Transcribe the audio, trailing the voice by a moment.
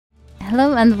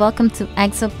Hello and welcome to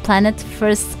EXOPLANET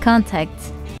First Contact.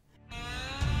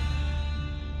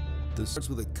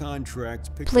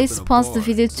 Please pause the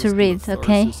video to read,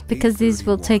 okay? Because this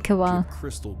will take a while.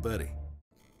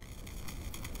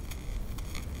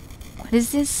 What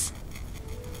is this?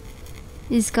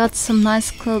 He's got some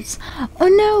nice clothes. Oh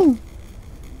no!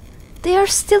 They are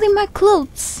stealing my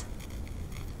clothes!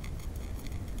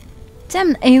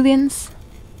 Damn aliens!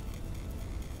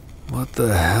 What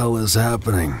the hell is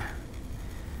happening?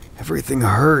 Everything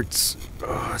hurts,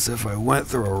 as if I went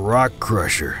through a rock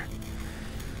crusher.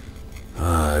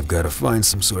 I've got to find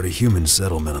some sort of human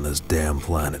settlement on this damn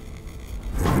planet,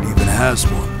 if it even has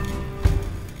one.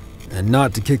 And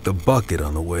not to kick the bucket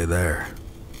on the way there.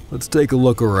 Let's take a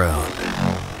look around.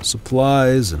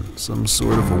 Supplies and some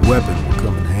sort of a weapon will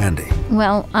come in handy.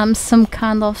 Well, I'm some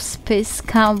kind of space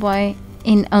cowboy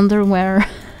in underwear.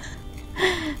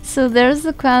 So there's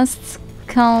a quest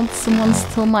called Someone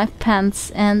Stole My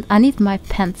Pants, and I need my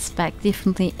pants back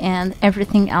definitely, and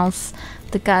everything else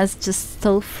the guys just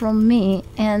stole from me,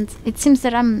 and it seems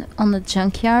that I'm on a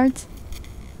junkyard.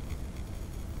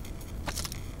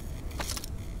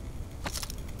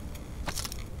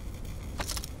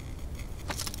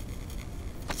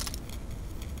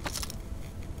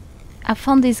 I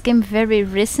found this game very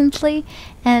recently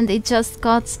and it just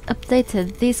got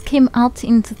updated. This came out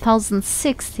in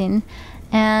 2016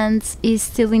 and is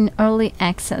still in early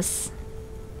access.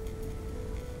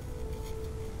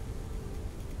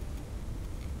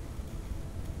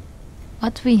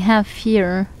 What we have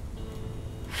here?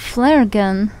 Flare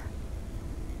gun.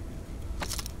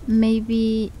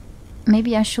 Maybe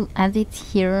I should add it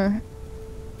here.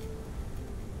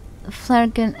 Flare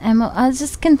gun ammo. I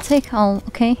just can take all,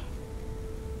 okay?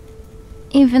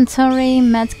 Inventory,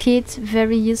 medkit,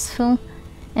 very useful.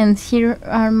 And here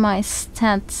are my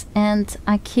stats, and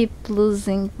I keep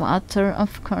losing water,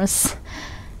 of course.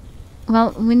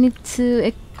 Well, we need to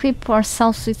equip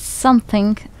ourselves with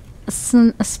something as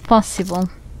soon as possible,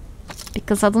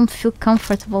 because I don't feel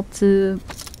comfortable to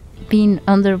be in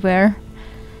underwear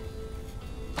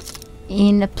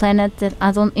in a planet that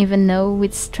I don't even know,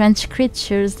 with strange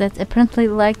creatures that apparently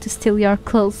like to steal your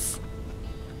clothes.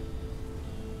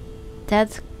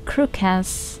 That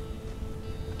crewcast,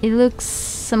 it looks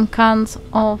some kind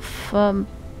of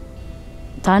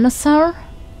dinosaur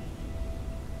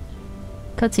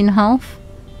cut in half.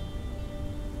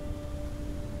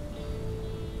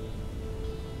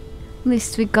 At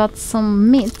least we got some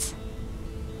meat.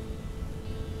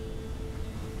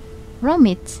 Raw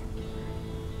meat.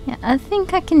 Yeah, I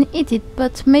think I can eat it,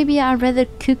 but maybe I'd rather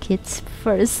cook it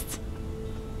first.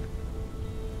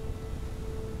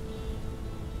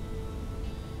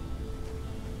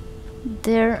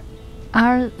 There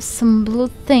are some blue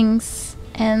things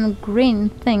and green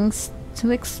things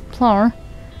to explore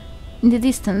in the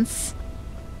distance.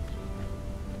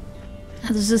 I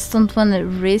just don't want to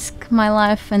risk my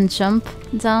life and jump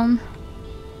down.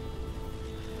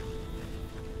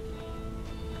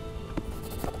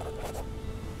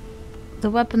 The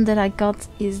weapon that I got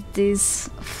is this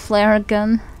flare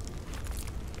gun.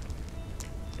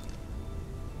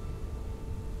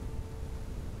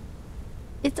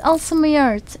 It also may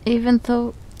hurt, even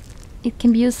though it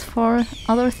can be used for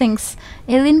other things.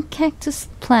 Alien cactus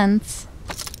plants.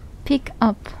 Pick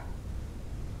up.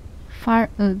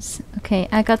 Firewoods. Okay,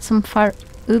 I got some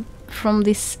firewood from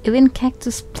this alien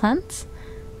cactus plant.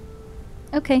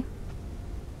 Okay.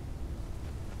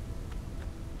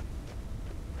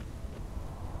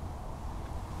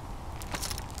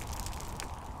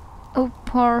 Oh,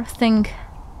 poor thing.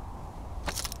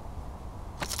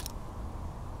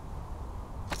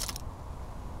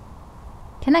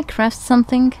 Can I craft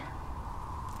something?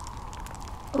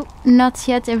 Oh, not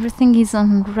yet. Everything is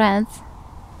on red.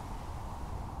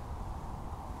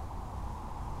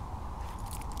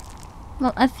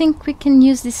 Well, I think we can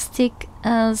use this stick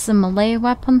as a melee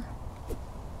weapon.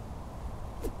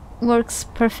 Works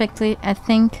perfectly, I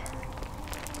think.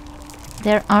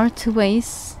 There are two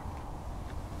ways.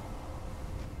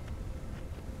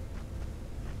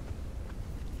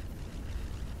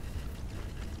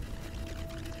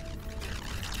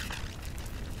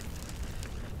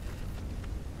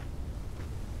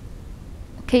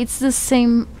 Okay, it's the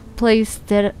same place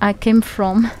that I came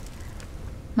from.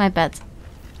 My bad.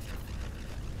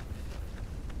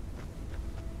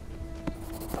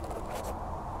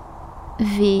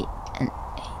 V and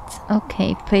 8.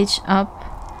 Okay, page up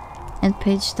and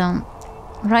page down.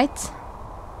 Right?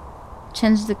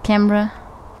 Change the camera.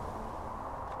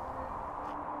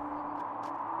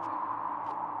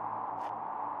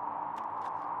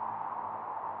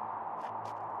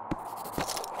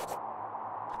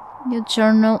 You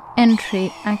journal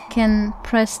entry. I can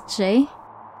press J.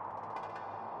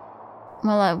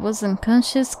 While I was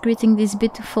unconscious, greeting this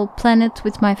beautiful planet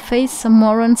with my face, some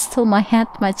moron stole my hat,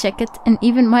 my jacket, and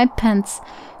even my pants.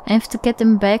 I have to get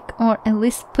them back, or at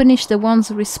least punish the ones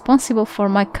responsible for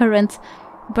my current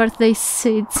birthday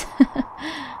suit.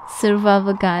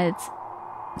 Survival guide.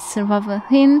 Survival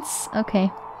hints.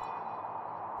 Okay.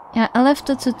 Yeah, I left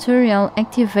the tutorial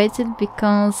activated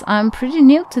because I'm pretty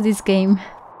new to this game.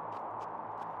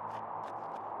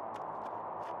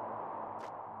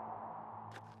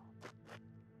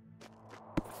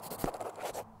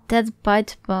 Dead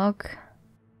bite bug.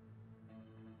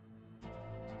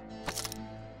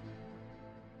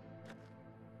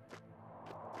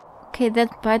 Okay,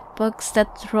 that bite bugs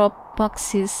that drop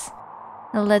boxes.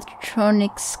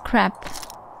 Electronic scrap.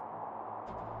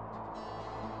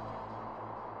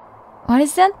 What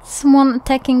is that? Someone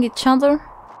attacking each other?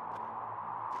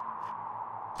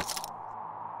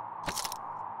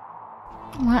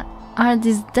 What are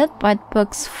these dead bite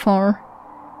bugs for?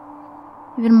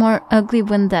 Even more ugly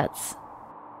when that's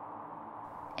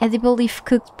edible if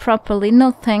cooked properly.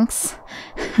 No thanks.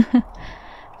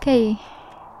 Okay.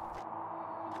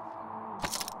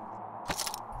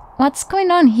 What's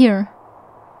going on here?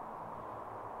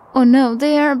 Oh no,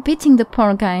 they are beating the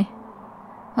poor guy.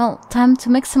 Well, time to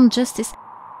make some justice.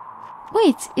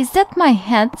 Wait, is that my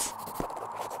hat?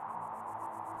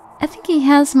 I think he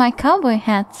has my cowboy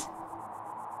hat.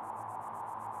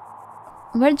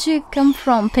 Where'd you come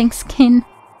from, pink skin?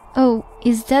 Oh,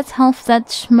 is that half that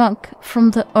schmuck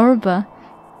from the Urba?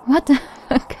 What the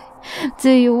fuck do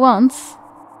you want?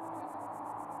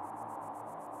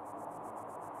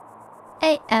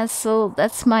 Hey asshole,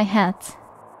 that's my hat.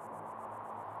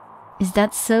 Is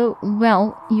that so?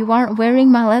 Well, you are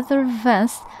wearing my leather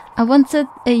vest. I wanted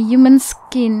a human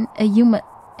skin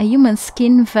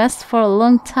vest for a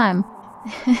long time.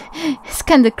 It's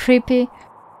kinda creepy.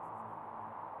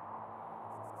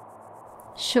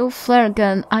 Show flare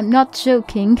gun, I'm not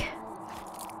joking.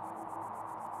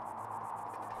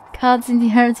 Cards in the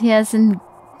heart he has in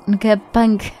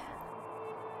Gabang.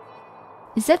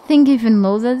 Is that thing even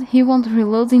loaded? He won't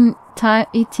reload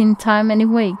it in time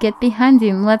anyway. Get behind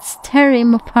him, let's tear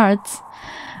him apart.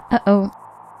 Uh-oh.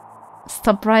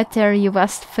 Stop right there, you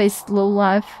vast-faced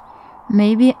lowlife.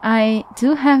 Maybe I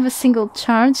do have a single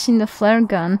charge in the flare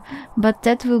gun, but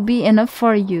that will be enough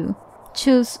for you.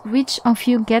 Choose which of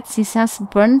you gets his ass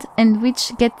burned and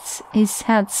which gets his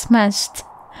head smashed.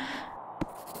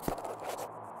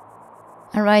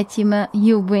 Alright, Yuma,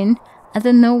 you win. I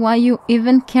don't know why you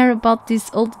even care about this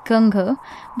old gungo,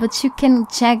 but you can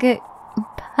jag a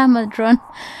Hamadron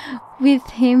with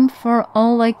him for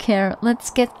all I care. Let's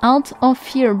get out of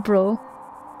here, bro.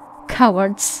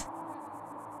 Cowards.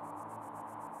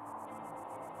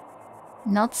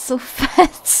 Not so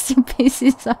fast, you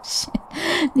pieces of shit.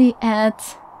 The ad.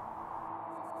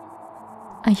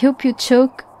 I hope you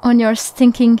choke on your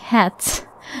stinking hat.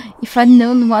 If I'd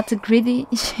known what a greedy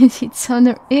shit its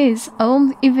owner is, I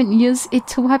won't even use it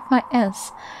to wipe my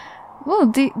ass.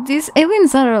 Whoa, these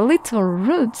aliens are a little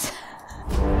rude.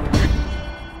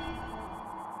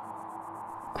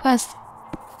 Quest.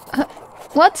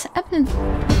 What happened?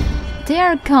 They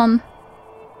are gone.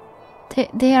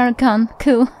 They are gone.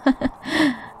 Cool.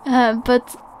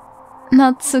 But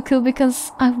not so cool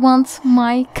because I want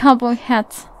my cowboy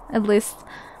hat, at least,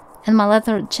 and my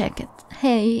leather jacket.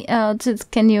 Hey,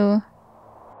 dude, can you...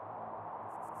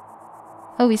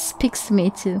 Oh, he speaks to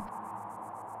me too.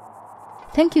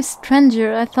 Thank you,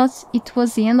 stranger. I thought it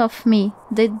was the end of me.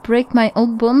 They'd break my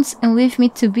old bones and leave me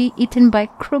to be eaten by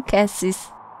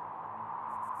crookasses.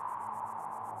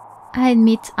 I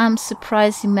admit I'm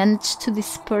surprised you managed to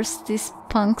disperse these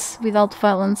punks without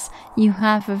violence. You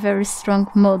have a very strong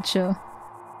mojo.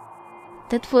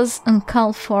 That was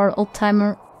uncalled for,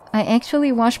 old-timer. I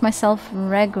actually wash myself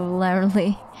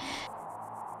regularly.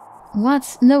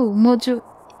 What? No, mojo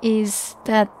is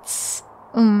that...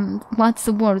 what's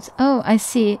the word? Oh, I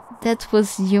see. That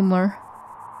was humor.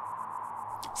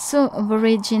 So,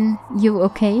 Virgin, you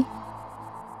okay?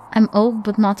 I'm old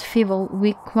but not feeble.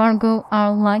 We Quargo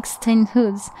are like stained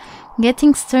hoods,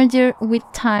 getting sturdier with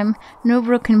time. No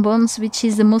broken bones, which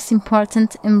is the most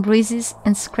important, and bruises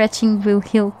and scratching will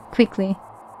heal quickly.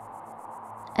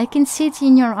 I can see it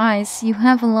in your eyes. You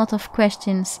have a lot of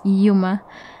questions, Yuma.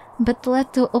 But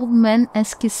let the old man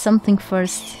ask you something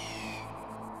first.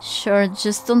 Sure,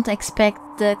 just don't expect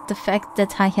that the fact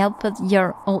that I helped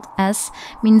your old ass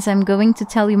means I'm going to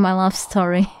tell you my love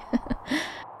story.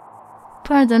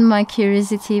 Pardon my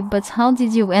curiosity, but how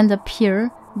did you end up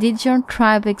here? Did your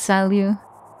tribe exile you?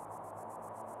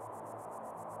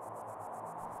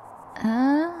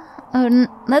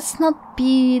 Let's not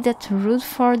be that rude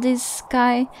for this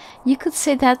guy. You could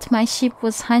say that my ship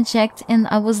was hijacked and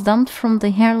I was dumped from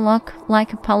the airlock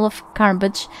like a pile of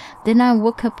garbage. Then I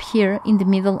woke up here in the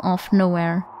middle of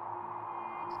nowhere.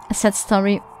 A sad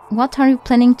story. What are you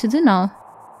planning to do now?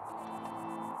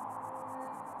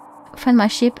 Find my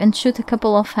ship and shoot a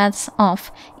couple of heads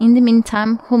off. In the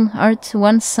meantime, whom Earth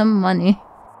wants some money.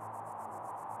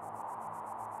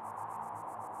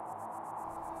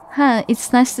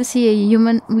 It's nice to see a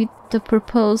human with a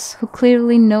purpose who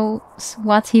clearly knows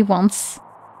what he wants.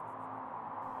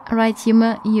 Alright,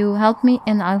 Yuma, you help me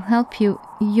and I'll help you.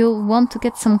 You'll want to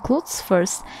get some clothes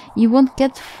first. You won't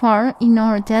get far in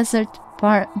our desert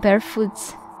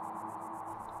barefoot.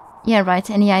 Yeah, right,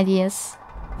 any ideas?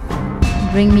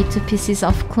 Bring me 2 pieces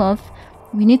of cloth.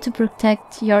 We need to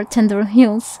protect your tender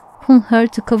heels. Pull her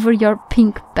to cover your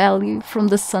pink belly from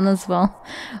the sun as well.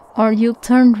 Or you'll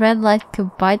turn red like a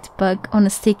bite bug on a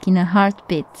stick in a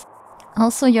heartbeat.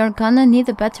 Also, you're gonna need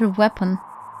a better weapon.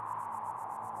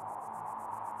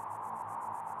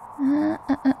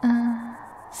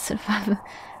 Survive.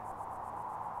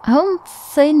 I won't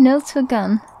say no to a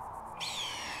gun.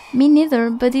 Me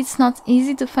neither, but it's not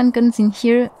easy to find guns in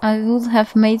here. I would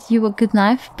have made you a good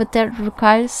knife, but that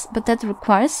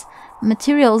requires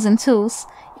materials and tools.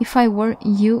 If I were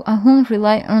you, I wouldn't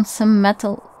rely on some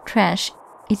metal trash.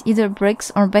 It either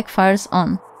breaks or backfires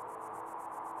on.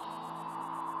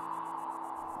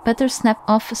 Better snap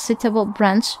off a suitable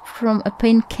branch from a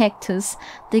pine cactus.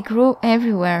 They grow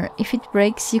everywhere. If it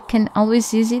breaks, you can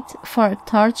always use it for a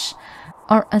torch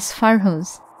or as fire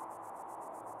hose.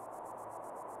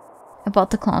 About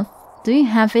the cloth. Do you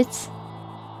have it?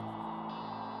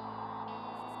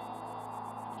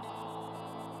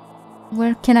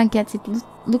 Where can I get it?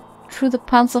 Look through the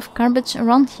piles of garbage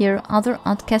around here. Other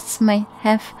outcasts may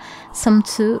have some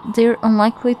too. They're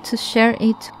unlikely to share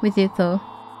it with you though.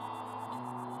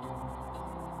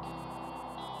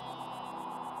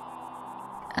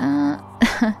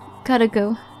 Gotta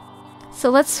go.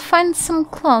 So let's find some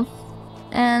cloth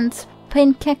and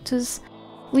paint cactus.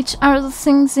 Which are the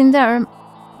things in there?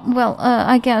 Well,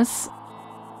 I guess...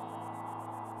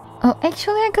 Oh,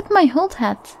 actually I got my old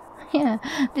hat. Yeah,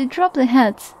 they dropped the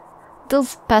hat.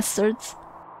 Those bastards.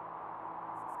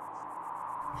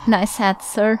 Nice hat,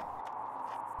 sir.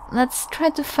 Let's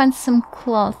try to find some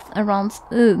cloth around...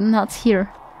 not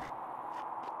here.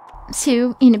 See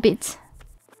you in a bit.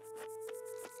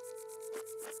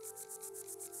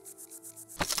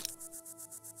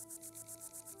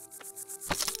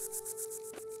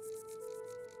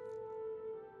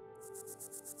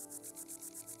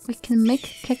 We can make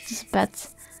a cactus bed.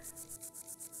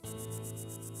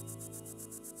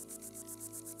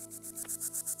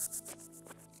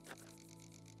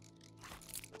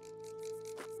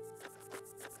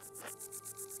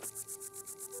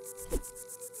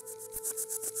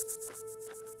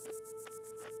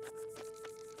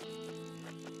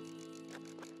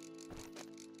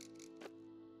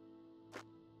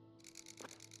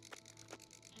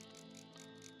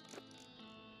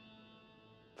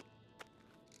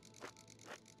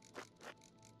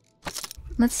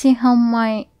 Let's see how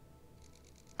my...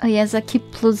 Oh yes, I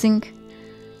keep losing.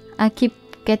 I keep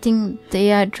getting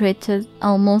dehydrated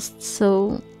almost,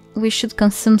 so we should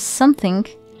consume something.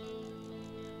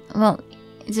 Well,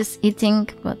 just eating,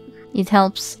 but it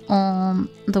helps on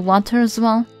the water as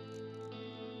well.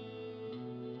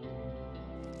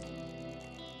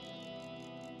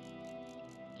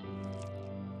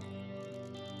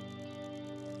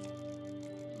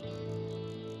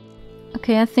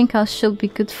 Okay, I think I should be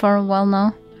good for a while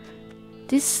now.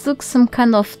 This looks some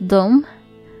kind of dome.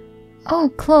 Oh,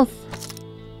 cloth.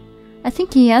 I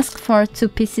think he asked for 2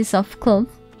 pieces of cloth.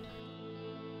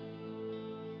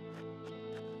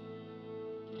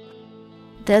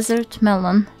 Desert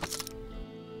melon.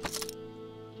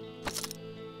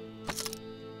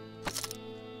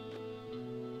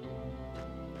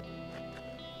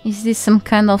 Is this some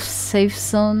kind of safe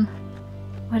zone?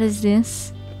 What is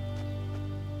this?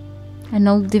 An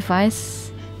old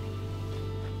device.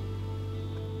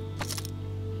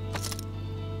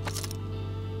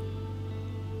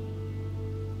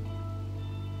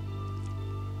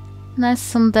 Nice,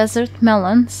 some desert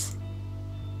melons.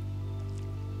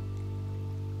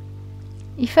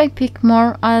 If I pick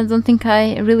more, I don't think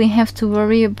I really have to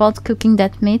worry about cooking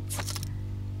that meat.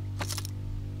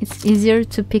 It's easier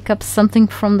to pick up something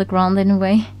from the ground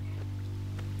anyway.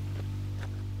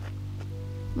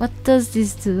 What does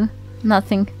this do?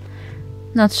 Nothing.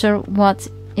 Not sure what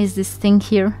is this thing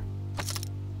here.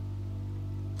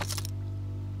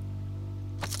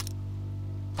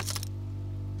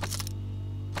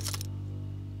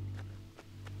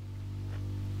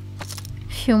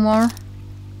 few more.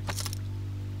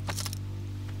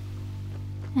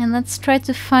 And let's try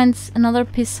to find another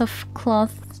piece of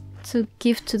cloth to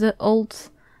give to the old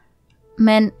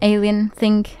man alien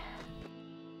thing.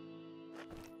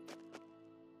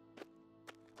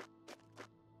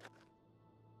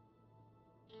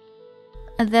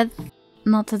 A dead,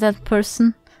 not a dead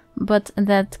person, but a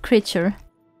dead creature.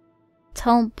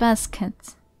 Tall basket.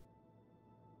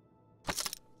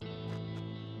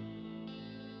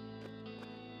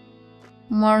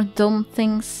 More dome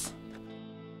things.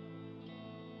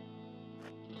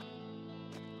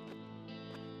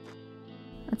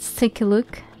 Let's take a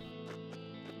look.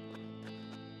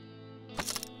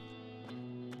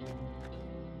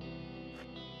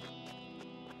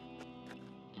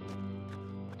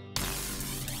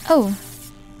 Oh!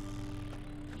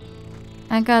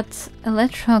 I got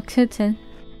electrocuted.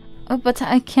 Oh, but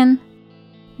I can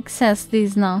access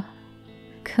these now.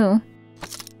 Cool.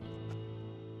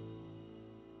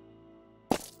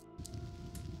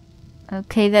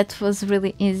 Okay, that was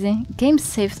really easy. Game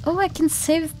saved. Oh, I can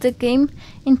save the game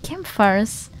in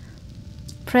campfires.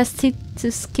 Press T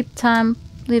to skip time,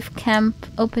 leave camp,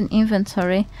 open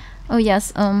inventory. Oh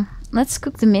yes, let's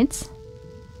cook the meat.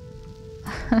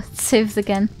 Saved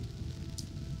again.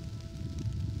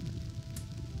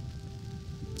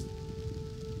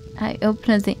 I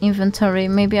opened the inventory.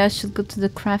 Maybe I should go to the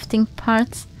crafting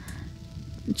part.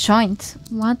 Joint.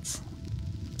 What?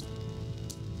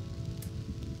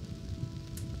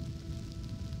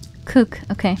 Cook.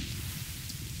 Okay.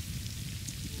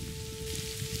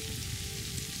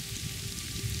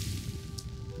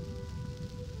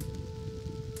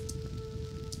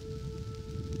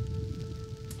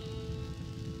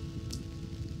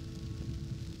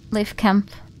 Leave camp.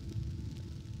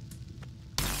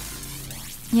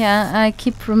 Yeah, I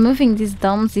keep removing these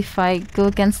domes if I go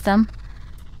against them.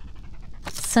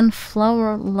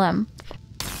 Sunflower lamp.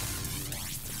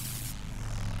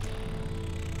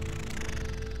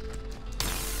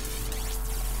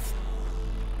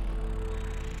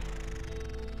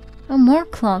 Oh, more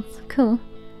cloth. Cool.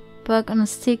 Bug on a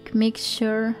stick, make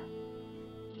sure.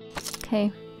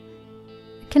 Okay.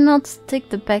 I cannot take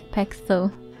the backpack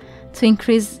though, to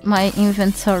increase my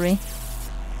inventory.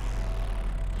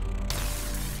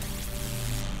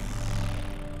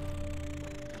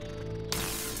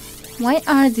 Why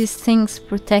are these things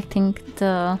protecting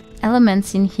the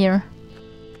elements in here?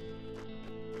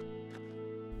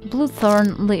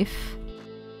 Bluethorn leaf.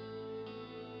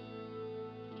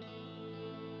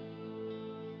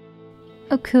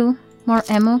 Oh cool, more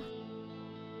ammo.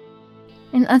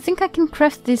 And I think I can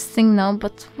craft this thing now,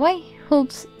 but why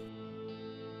hold...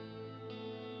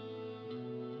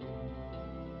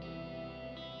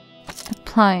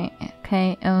 Apply,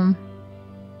 okay,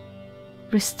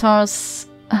 restores...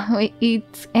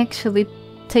 it actually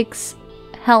takes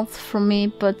health from me,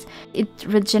 but it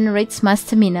regenerates my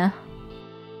stamina.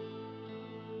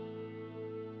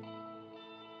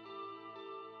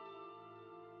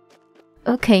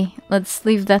 Okay, let's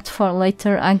leave that for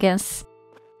later, I guess.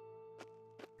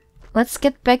 Let's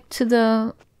get back to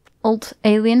the old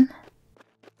alien.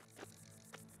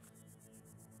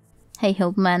 Hey,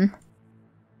 old man.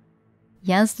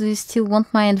 Yes, do you still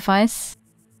want my advice?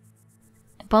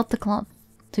 About the cloth.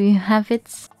 Do you have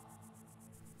it?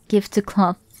 Give to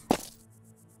cloth.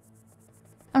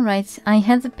 Alright, I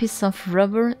had a piece of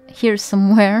rubber here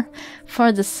somewhere.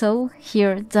 For the soul,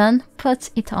 here, done. Put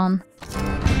it on.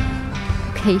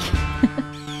 Okay.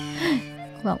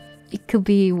 Well, it could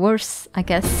be worse, I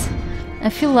guess. I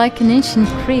feel like an ancient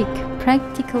Greek,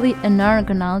 practically an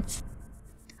Argonaut.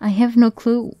 I have no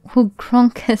clue who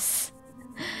Gronkus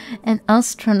and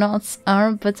astronauts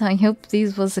are, but I hope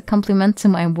this was a compliment to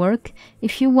my work.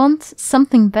 If you want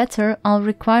something better, I'll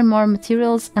require more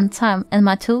materials and time, and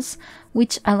my tools,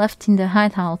 which I left in the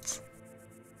hideout.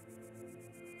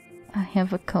 I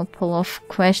have a couple of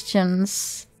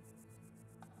questions.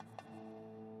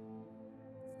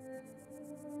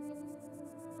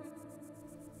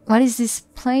 What is this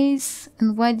place,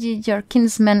 and why did your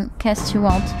kinsman cast you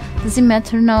out? Does it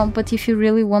matter now, but if you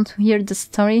really want to hear the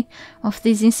story of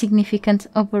this insignificant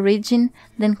aborigine,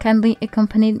 then kindly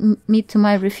accompany me to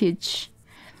my refuge.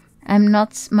 I'm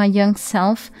not my young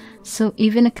self, so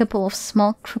even a couple of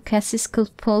small crocasses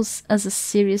could pose as a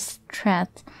serious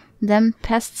threat. Them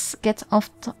pests get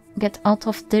out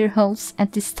of their holes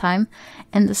at this time,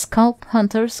 and the scalp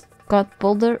hunters got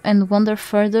bolder and wander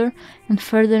further and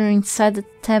further inside the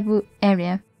taboo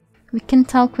area. We can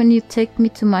talk when you take me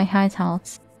to my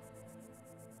hideout.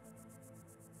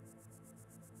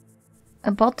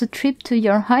 About the trip to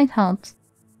your hideout.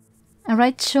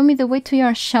 Alright, show me the way to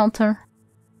your shelter.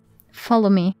 Follow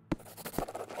me.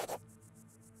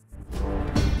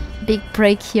 big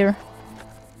break here.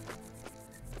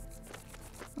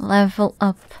 Level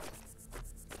up.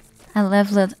 I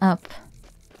leveled up.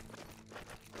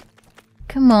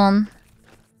 Come on.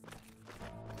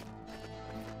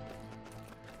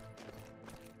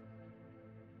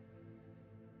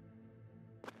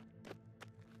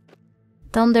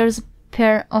 Down there's a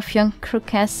pair of young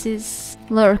crocuses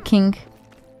lurking.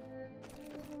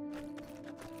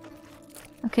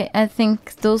 Okay, I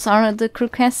think those are the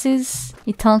crocuses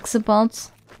he talks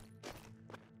about.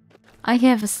 I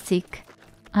have a stick.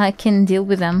 I can deal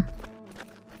with them.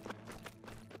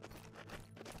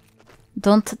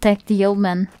 Don't attack the old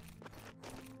man.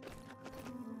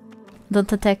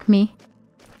 Don't attack me.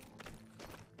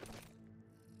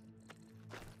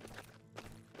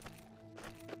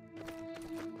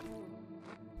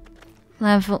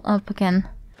 Level up again.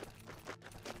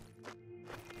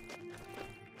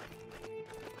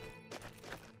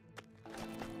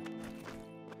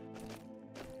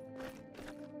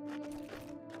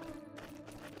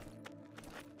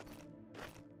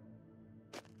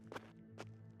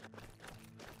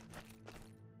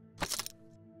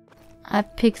 I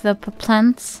picked up a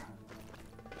plant.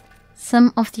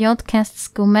 Some of the outcasts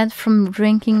go mad from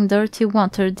drinking dirty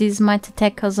water. These might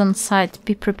attack us on sight.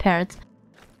 Be prepared.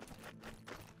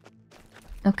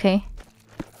 Okay.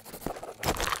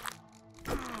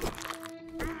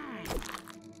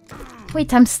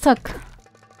 Wait, I'm stuck.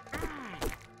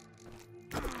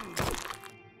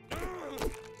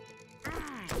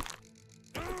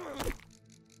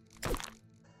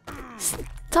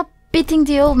 Stop beating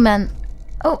the old man.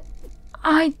 Oh,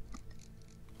 I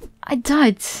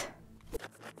died.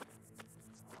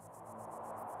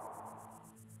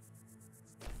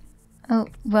 Oh,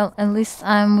 well, at least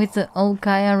I'm with the old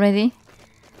guy already.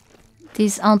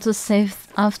 This autosaved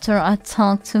after I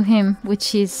talked to him,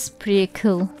 which is pretty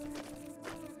cool.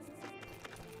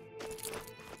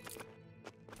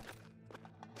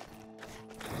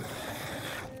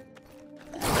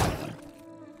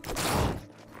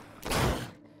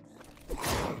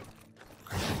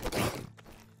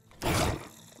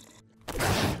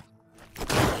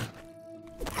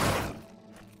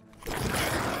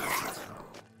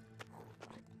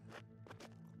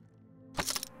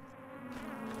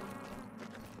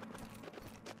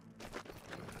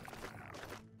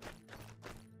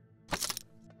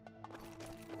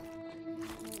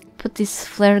 Put this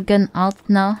flare gun out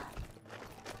now.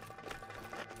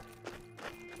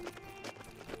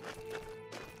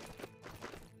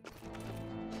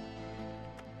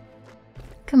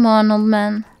 Come on, old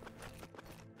man.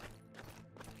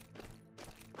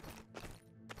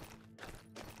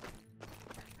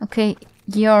 Okay,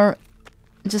 you're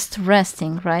just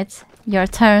resting, right? You're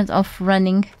tired of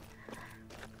running.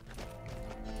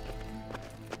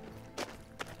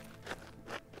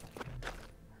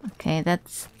 Okay,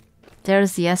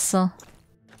 there's Yeso.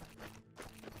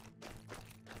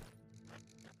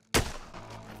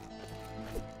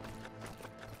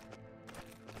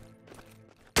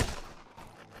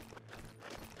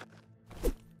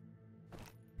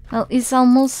 Well, he's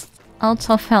almost out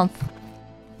of health.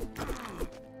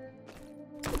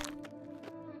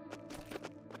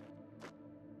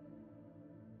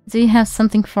 Do you have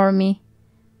something for me?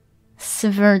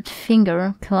 Severed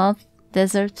finger, cloth,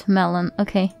 desert melon.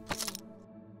 Okay.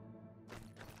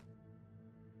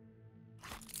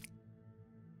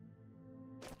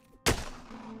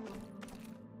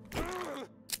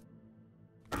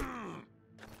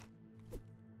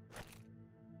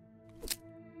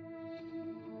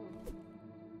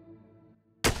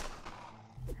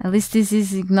 At least this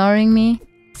is ignoring me,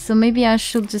 so maybe I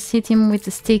should just hit him with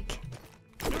a stick.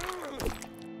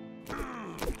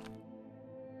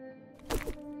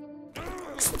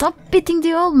 Stop beating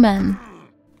the old man!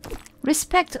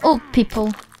 Respect old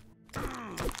people!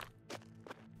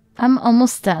 I'm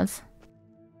almost dead.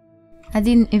 I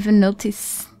didn't even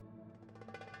notice.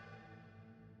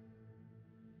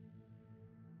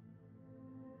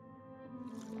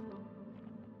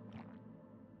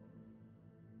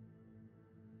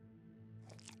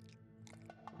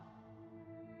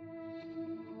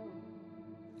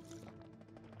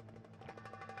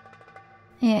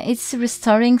 Yeah, it's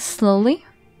restoring slowly.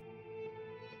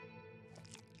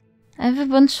 I have a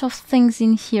bunch of things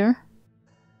in here.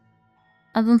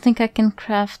 I don't think I can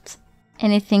craft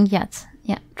anything yet.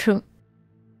 Yeah, true.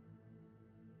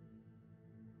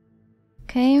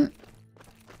 Okay,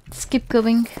 let's keep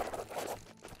going.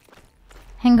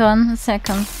 Hang on a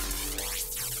second.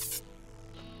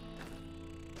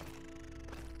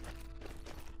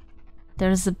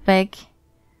 There's a bag.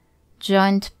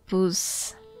 Joint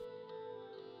booze.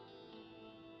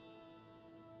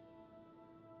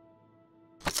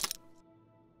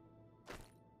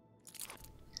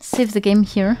 save the game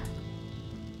here.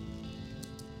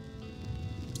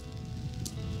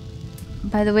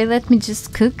 By the way, let me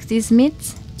just cook this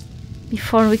meat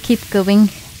before we keep going.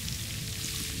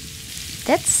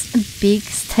 That's a big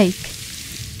steak.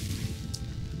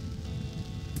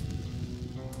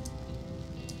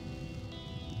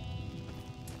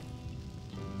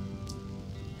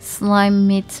 Slime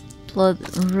meat blood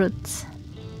root.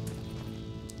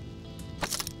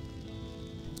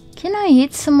 Can I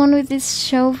hit someone with this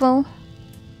shovel?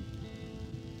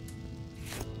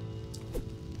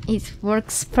 It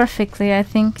works perfectly, I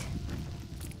think.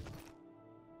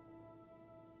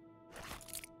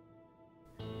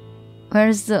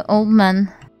 Where's the old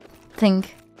man thing?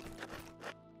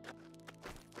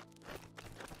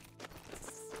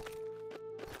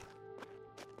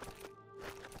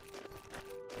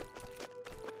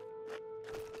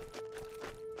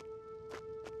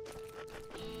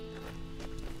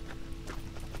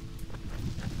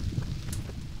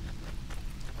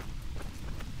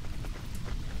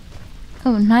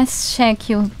 Oh, nice shack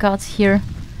you got here.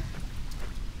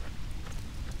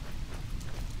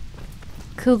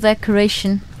 Cool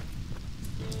decoration.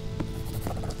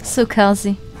 So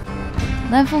cozy.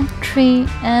 Level 3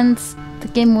 and the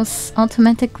game was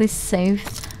automatically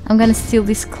saved. I'm gonna steal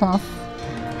this cloth.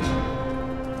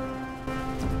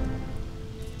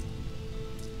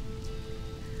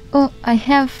 Oh, I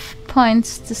have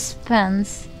points to spend.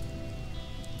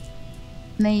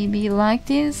 Maybe like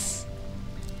this?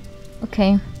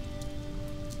 Okay.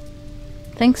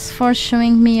 Thanks for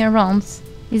showing me around.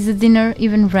 Is the dinner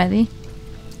even ready?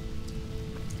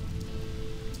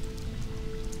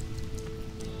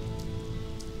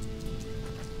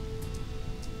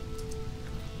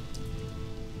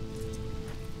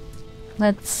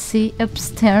 Let's see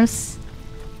upstairs.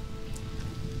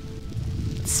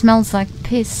 It smells like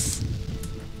piss.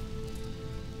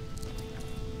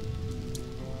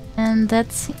 And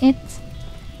that's it.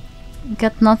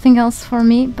 Got nothing else for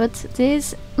me, but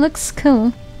this looks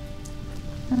cool.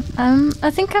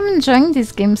 I think I'm enjoying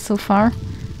this game so far.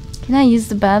 Can I use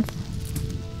the bed?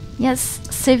 Yes,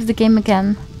 save the game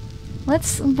again.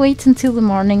 Let's wait until the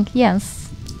morning, yes.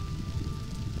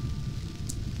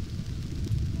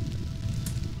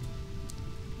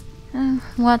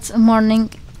 What a morning.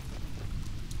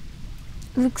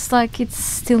 Looks like it's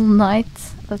still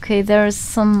night. Okay, there's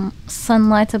some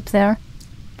sunlight up there.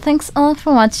 Thanks a lot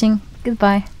for watching.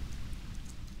 Goodbye.